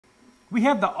We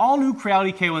have the all-new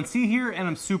Creality K1C here, and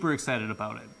I'm super excited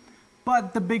about it.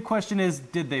 But the big question is,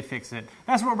 did they fix it?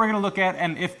 That's what we're going to look at,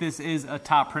 and if this is a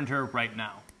top printer right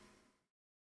now.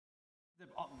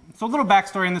 So a little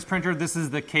backstory on this printer. This is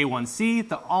the K1C,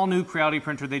 the all-new Creality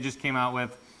printer they just came out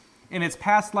with. In its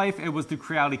past life, it was the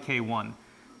Creality K1.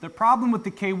 The problem with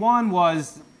the K1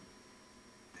 was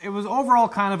it was overall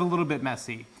kind of a little bit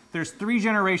messy. There's 3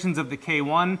 generations of the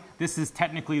K1. This is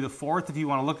technically the 4th if you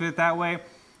want to look at it that way.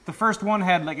 The first one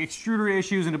had like extruder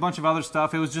issues and a bunch of other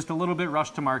stuff. It was just a little bit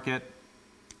rushed to market.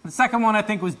 The second one I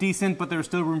think was decent, but there was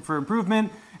still room for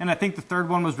improvement. And I think the third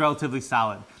one was relatively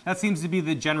solid. That seems to be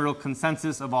the general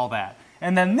consensus of all that.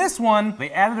 And then this one, they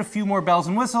added a few more bells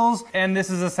and whistles, and this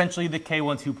is essentially the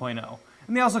K1 2.0.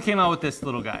 And they also came out with this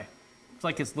little guy. It's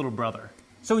like its little brother.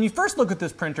 So when you first look at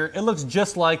this printer, it looks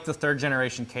just like the 3rd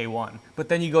generation K1. But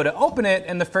then you go to open it,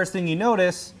 and the first thing you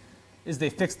notice is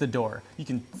they fixed the door. You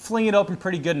can fling it open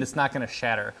pretty good and it's not going to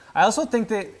shatter. I also think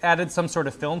they added some sort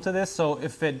of film to this, so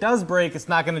if it does break, it's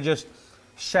not going to just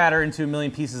shatter into a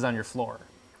million pieces on your floor.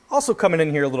 Also coming in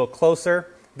here a little closer,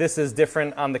 this is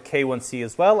different on the K1C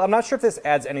as well. I'm not sure if this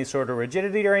adds any sort of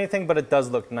rigidity or anything, but it does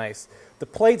look nice. The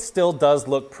plate still does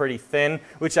look pretty thin,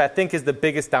 which I think is the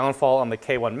biggest downfall on the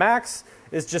K1 Max,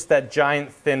 is just that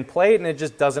giant thin plate, and it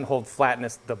just doesn't hold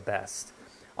flatness the best.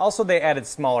 Also, they added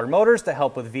smaller motors to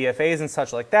help with VFAs and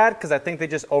such like that, because I think they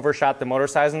just overshot the motor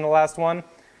size in the last one.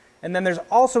 And then there's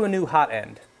also a new hot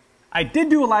end. I did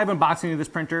do a live unboxing of this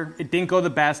printer. It didn't go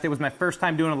the best. It was my first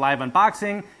time doing a live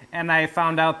unboxing, and I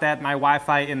found out that my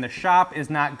Wi-Fi in the shop is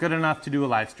not good enough to do a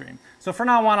live stream. So from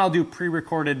now on, I'll do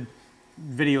pre-recorded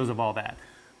videos of all that.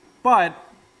 But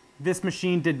this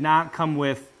machine did not come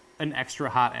with an extra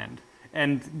hot end.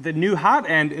 And the new hot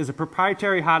end is a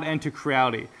proprietary hot end to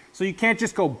Creality. So you can't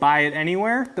just go buy it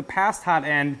anywhere. The past hot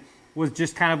end was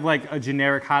just kind of like a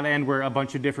generic hot end where a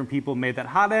bunch of different people made that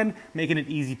hot end, making it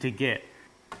easy to get.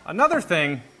 Another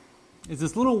thing is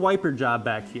this little wiper job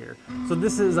back here. So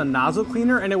this is a nozzle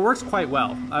cleaner and it works quite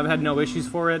well. I've had no issues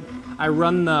for it. I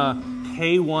run the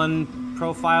K1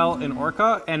 profile in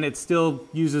Orca and it still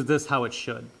uses this how it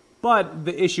should. But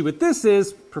the issue with this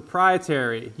is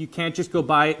proprietary. You can't just go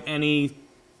buy any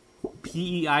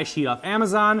PEI sheet off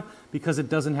Amazon because it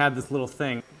doesn't have this little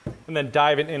thing. And then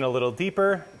diving in a little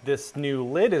deeper, this new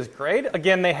lid is great.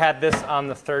 Again, they had this on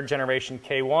the 3rd generation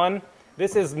K1.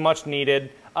 This is much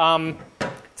needed.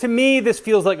 To me, this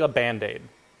feels like a Band-Aid.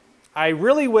 I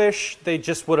really wish they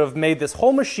just would have made this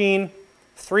whole machine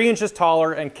 3 inches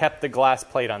taller and kept the glass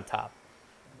plate on top.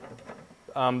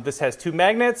 This has 2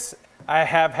 magnets. I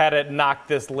have had it knock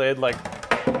this lid, like,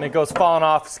 and it goes falling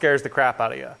off, scares the crap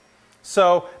out of you.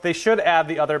 So they should add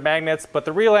the other magnets, but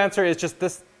the real answer is just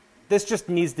this just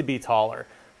needs to be taller.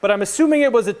 But I'm assuming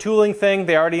it was a tooling thing.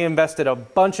 They already invested a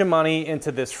bunch of money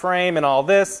into this frame and all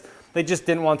this. They just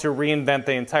didn't want to reinvent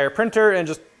the entire printer and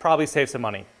just probably save some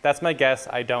money. That's my guess,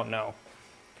 I don't know.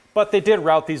 But they did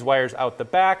route these wires out the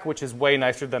back, which is way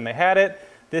nicer than they had it.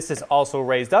 This is also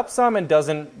raised up some and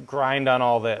doesn't grind on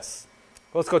all this.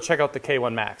 Let's go check out the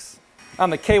K1 Max. On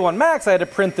the K1 Max, I had to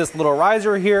print this little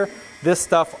riser here. This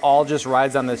stuff all just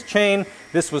rides on this chain.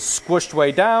 This was squished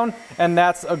way down, and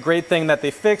that's a great thing that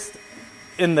they fixed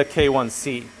in the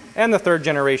K1C and the 3rd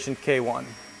generation K1.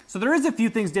 So there is a few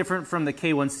things different from the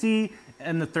K1C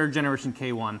and the 3rd generation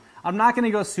K1. I'm not going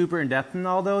to go super in depth in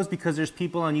all those because there's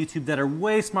people on YouTube that are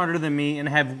way smarter than me and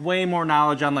have way more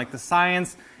knowledge on like the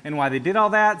science and why they did all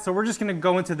that. So we're just going to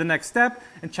go into the next step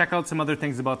and check out some other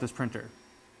things about this printer.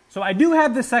 So I do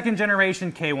have the 2nd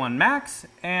generation K1 Max,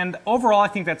 and overall I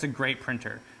think that's a great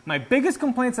printer. My biggest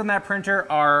complaints on that printer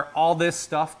are all this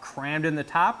stuff crammed in the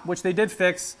top, which they did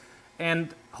fix,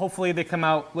 and hopefully they come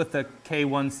out with the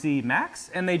K1C Max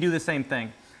and they do the same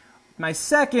thing. My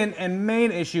second and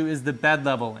main issue is the bed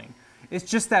leveling. It's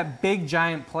just that big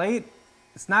giant plate.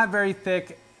 It's not very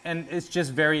thick and it's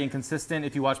just very inconsistent.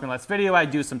 If you watch my last video, I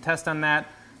do some tests on that.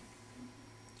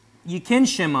 You can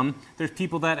shim them. There's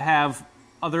people that have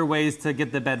other ways to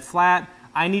get the bed flat.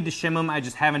 I need to shim them, I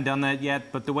just haven't done that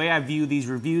yet, but the way I view these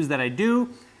reviews that I do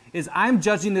is I'm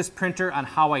judging this printer on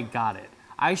how I got it.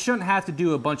 I shouldn't have to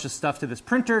do a bunch of stuff to this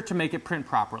printer to make it print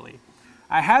properly.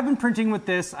 I have been printing with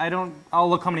this, I'll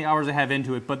look how many hours I have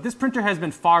into it, but this printer has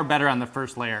been far better on the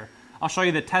first layer. I'll show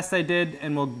you the tests I did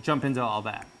and we'll jump into all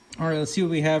that. All right, let's see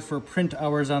what we have for print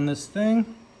hours on this thing.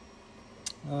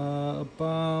 There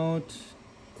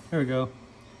we go.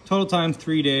 Total time,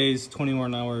 3 days,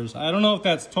 21 hours. I don't know if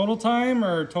that's total time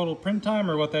or total print time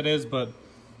or what that is, but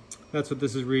that's what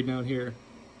this is reading out here.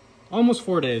 Almost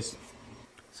 4 days.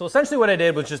 So essentially what I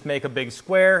did was just make a big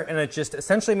square, and it just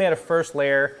essentially made a first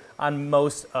layer on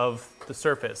most of the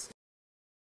surface.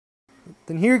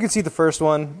 Then here you can see the first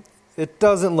one. It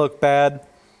doesn't look bad.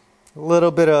 A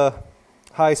little bit of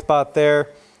high spot there.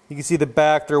 You can see the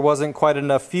back, there wasn't quite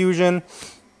enough fusion.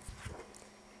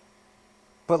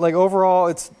 But like overall,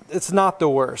 it's not the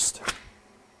worst.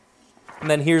 And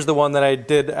then here's the one that I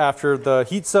did after the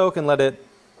heat soak and let it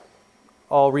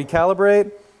all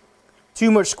recalibrate. Too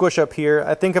much squish up here.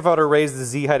 I think if I would have raised the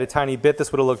Z height a tiny bit,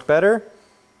 this would have looked better.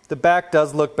 The back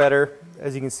does look better,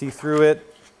 as you can see through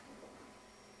it.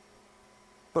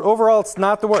 But overall, it's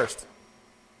not the worst.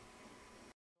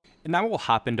 And now we'll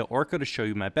hop into Orca to show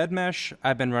you my bed mesh.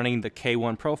 I've been running the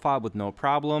K1 profile with no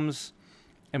problems.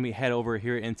 And we head over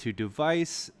here into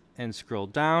device and scroll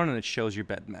down and it shows your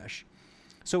bed mesh.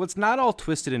 So it's not all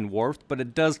twisted and warped, but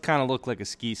it does kind of look like a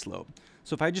ski slope.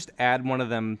 So if I just add one of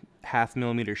them 0.5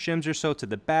 millimeter shims or so to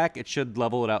the back, it should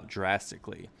level it out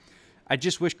drastically. I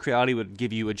just wish Creality would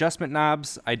give you adjustment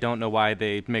knobs. I don't know why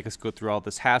they make us go through all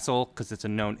this hassle, because it's a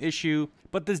known issue.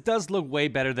 But this does look way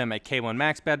better than my K1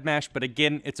 Max bed mesh, but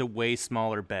again, it's a way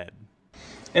smaller bed.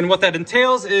 And what that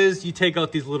entails is you take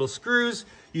out these little screws,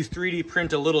 you 3D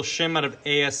print a little shim out of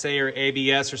ASA or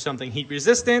ABS or something heat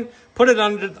resistant, put it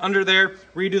under there,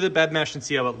 redo the bed mesh and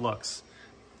see how it looks.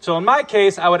 So in my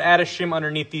case, I would add a shim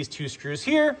underneath these two screws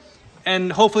here,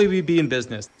 and hopefully we'd be in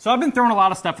business. So I've been throwing a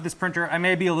lot of stuff at this printer. I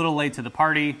may be a little late to the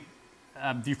party.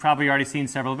 You've probably already seen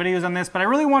several videos on this, but I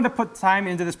really wanted to put time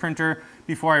into this printer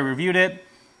before I reviewed it.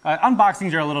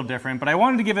 Unboxings are a little different, but I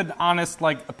wanted to give an honest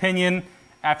opinion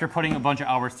after putting a bunch of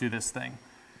hours through this thing.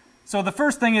 So the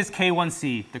first thing is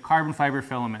K1C, the carbon fiber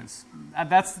filaments.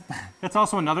 That's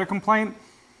also another complaint.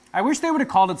 I wish they would have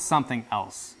called it something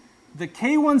else. The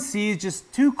K1C is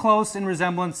just too close in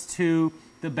resemblance to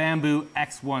the Bamboo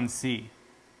X1C.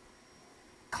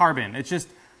 Carbon. It's just,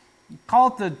 call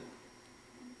it the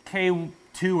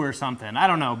K2 or something. I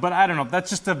don't know, but I don't know. That's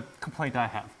just a complaint I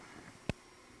have.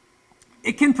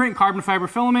 It can print carbon fiber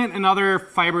filament and other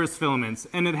fibrous filaments,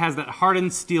 and it has that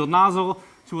hardened steel nozzle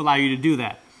to allow you to do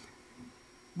that.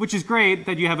 Which is great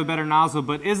that you have a better nozzle,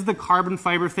 but is the carbon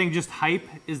fiber thing just hype?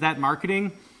 Is that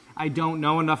marketing? I don't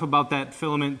know enough about that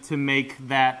filament to make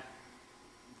that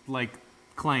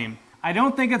claim. I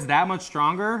don't think it's that much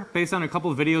stronger based on a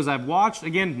couple of videos I've watched.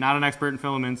 Again, not an expert in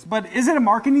filaments, but is it a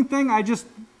marketing thing?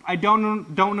 I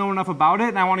don't know enough about it,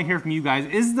 and I want to hear from you guys.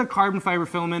 Is the carbon fiber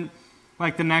filament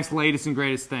like the next latest and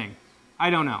greatest thing? I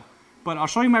don't know, but I'll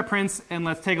show you my prints and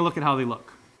let's take a look at how they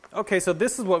look. Okay, so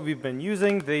this is what we've been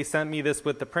using. They sent me this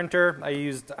with the printer. I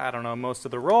used, I don't know, most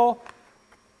of the roll.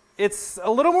 It's a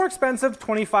little more expensive.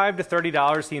 $25 to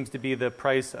 $30 seems to be the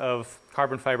price of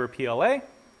carbon fiber PLA.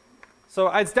 So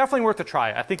it's definitely worth a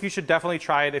try. I think you should definitely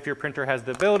try it if your printer has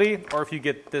the ability or if you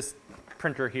get this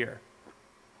printer here.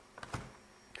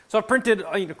 So I've printed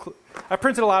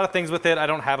a lot of things with it. I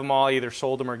don't have them all. I either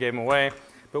sold them or gave them away.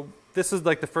 But this is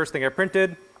like the first thing I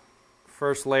printed.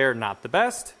 First layer, not the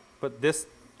best, but this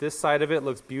side of it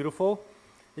looks beautiful.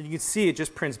 And you can see it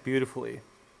just prints beautifully.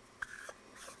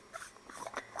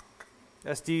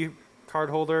 SD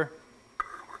card holder,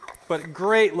 but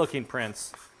great looking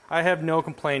prints. I have no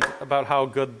complaint about how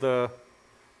good the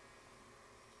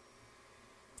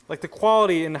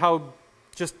quality and how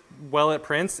just well it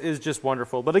prints is just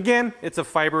wonderful. But again, it's a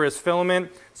fibrous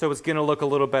filament, so it's gonna look a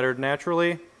little better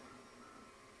naturally.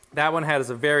 That one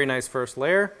has a very nice first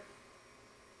layer.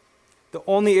 The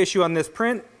only issue on this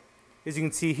print is you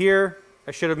can see here,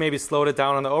 I should have maybe slowed it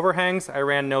down on the overhangs. I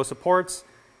ran no supports.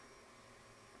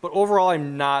 But overall,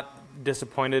 I'm not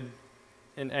disappointed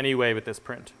in any way with this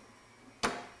print.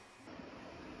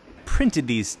 Printed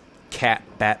these cat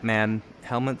Batman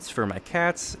helmets for my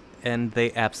cats, and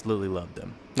they absolutely loved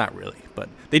them. Not really, but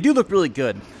they do look really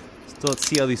good. So let's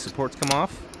see how these supports come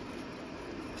off.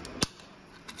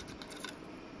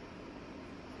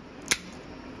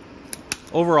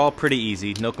 Overall, pretty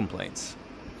easy, no complaints.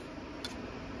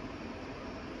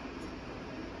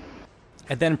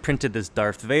 I then printed this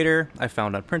Darth Vader I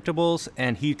found on printables,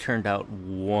 and he turned out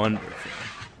wonderful.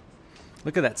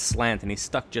 Look at that slant, and he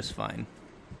stuck just fine.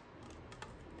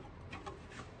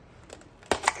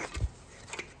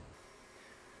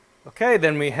 Okay,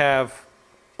 then we have,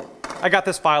 I got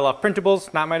this file off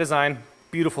printables, not my design,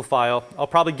 beautiful file. I'll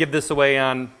probably give this away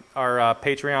on our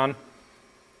Patreon,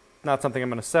 not something I'm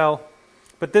going to sell.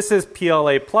 But this is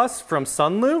PLA Plus from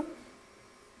Sunlu.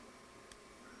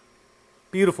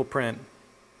 Beautiful print.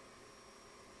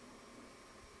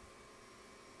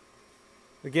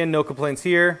 Again, no complaints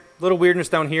here. A little weirdness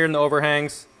down here in the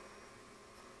overhangs.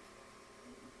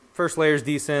 First layer's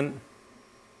decent.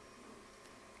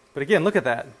 But again, look at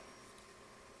that.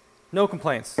 No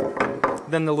complaints.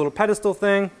 Then the little pedestal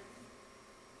thing.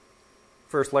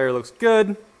 First layer looks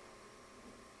good.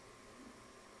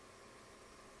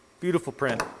 Beautiful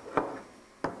print.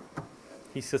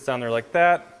 He sits down there like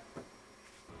that.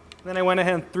 Then I went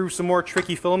ahead and threw some more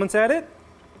tricky filaments at it.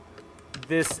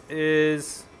 This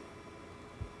is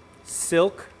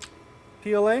silk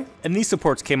PLA. And these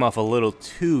supports came off a little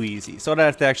too easy, so I'd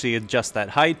have to actually adjust that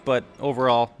height, but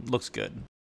overall, looks good.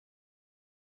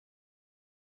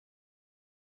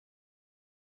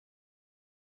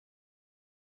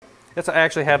 Yes, I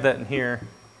actually have that in here.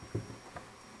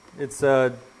 It's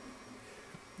a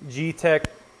G-Tech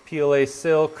PLA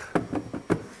silk.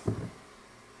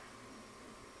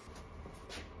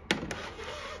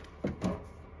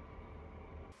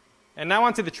 And now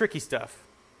onto the tricky stuff.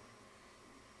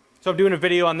 So I'm doing a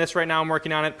video on this right now. I'm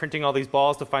working on it, printing all these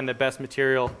balls to find the best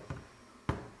material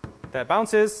that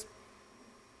bounces.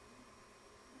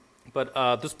 But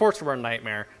the supports were a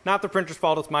nightmare. Not the printer's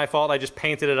fault, it's my fault. I just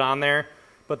painted it on there.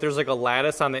 But there's like a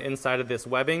lattice on the inside of this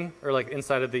webbing, or like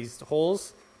inside of these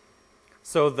holes.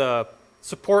 So the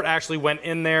support actually went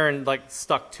in there and like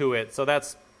stuck to it. So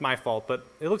that's my fault, but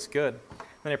it looks good.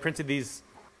 Then I printed these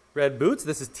red boots.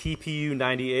 This is TPU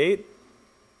 98.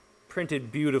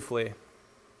 Printed beautifully.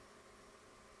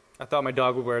 I thought my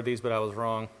dog would wear these, but I was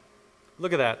wrong.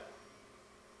 Look at that.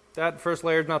 That first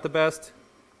layer is not the best.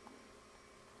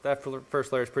 That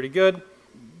first layer is pretty good.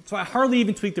 So I hardly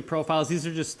even tweaked the profiles. These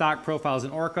are just stock profiles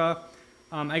in Orca.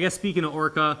 I guess speaking of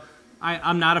Orca,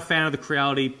 I'm not a fan of the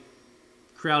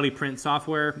Creality print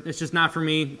software. It's just not for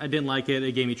me. I didn't like it.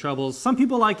 It gave me troubles. Some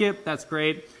people like it. That's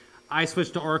great. I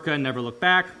switched to Orca and never looked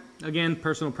back. Again,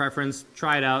 personal preference.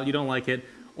 Try it out. You don't like it.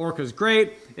 Orca's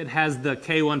great. It has the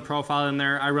K1 profile in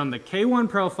there. I run the K1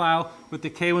 profile with the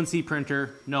K1C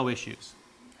printer. No issues.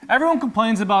 Everyone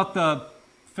complains about the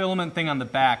filament thing on the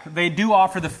back. They do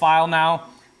offer the file now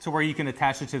to where you can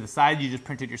attach it to the side. You just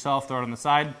print it yourself, throw it on the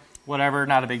side, whatever,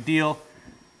 not a big deal.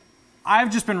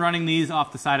 I've just been running these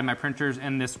off the side of my printers,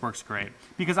 and this works great.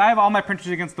 Because I have all my printers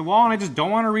against the wall, and I just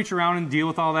don't want to reach around and deal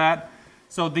with all that.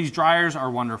 So these dryers are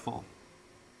wonderful.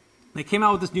 They came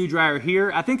out with this new dryer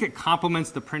here. I think it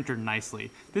complements the printer nicely.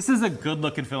 This is a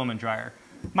good-looking filament dryer.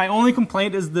 My only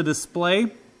complaint is the display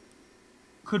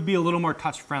could be a little more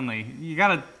touch-friendly. You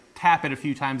gotta tap it a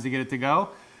few times to get it to go.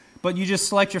 But you just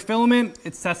select your filament,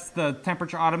 it sets the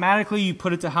temperature automatically, you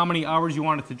put it to how many hours you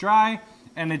want it to dry,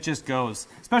 and it just goes.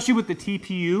 Especially with the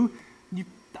TPU,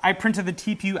 I printed the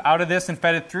TPU out of this and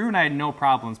fed it through and I had no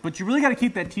problems. But you really gotta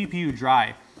keep that TPU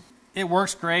dry. It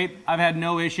works great, I've had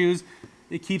no issues.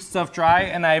 It keeps stuff dry,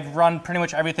 and I've run pretty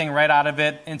much everything right out of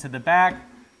it into the back.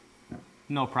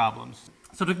 No problems.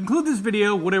 So to conclude this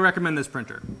video, would I recommend this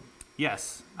printer?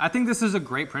 Yes, I think this is a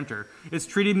great printer. It's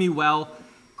treated me well.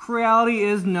 Creality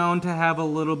is known to have a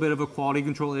little bit of a quality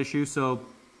control issue, so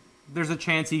there's a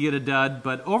chance you get a dud,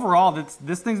 but overall,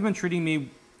 this thing's been treating me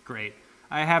great.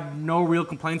 I have no real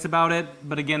complaints about it,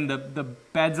 but again, the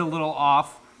bed's a little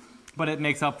off, but it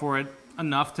makes up for it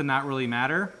enough to not really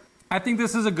matter. I think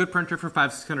this is a good printer for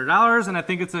 $500–600, and I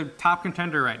think it's a top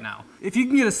contender right now. If you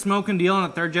can get a smoking deal on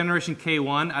a 3rd generation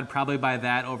K1, I'd probably buy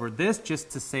that over this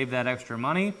just to save that extra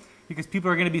money, because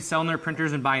people are going to be selling their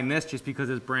printers and buying this just because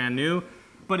it's brand new.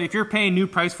 But if you're paying new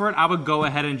price for it, I would go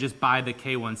ahead and just buy the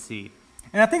K1C.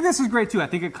 And I think this is great too. I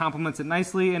think it complements it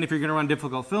nicely, and if you're going to run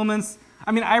difficult filaments,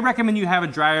 I mean, I recommend you have a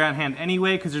dryer on hand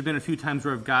anyway, because there's been a few times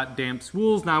where I've got damp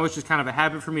spools. Now it's just kind of a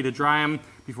habit for me to dry them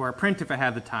before I print if I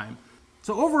have the time.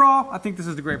 So overall, I think this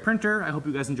is a great printer. I hope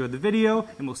you guys enjoyed the video,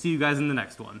 and we'll see you guys in the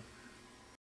next one.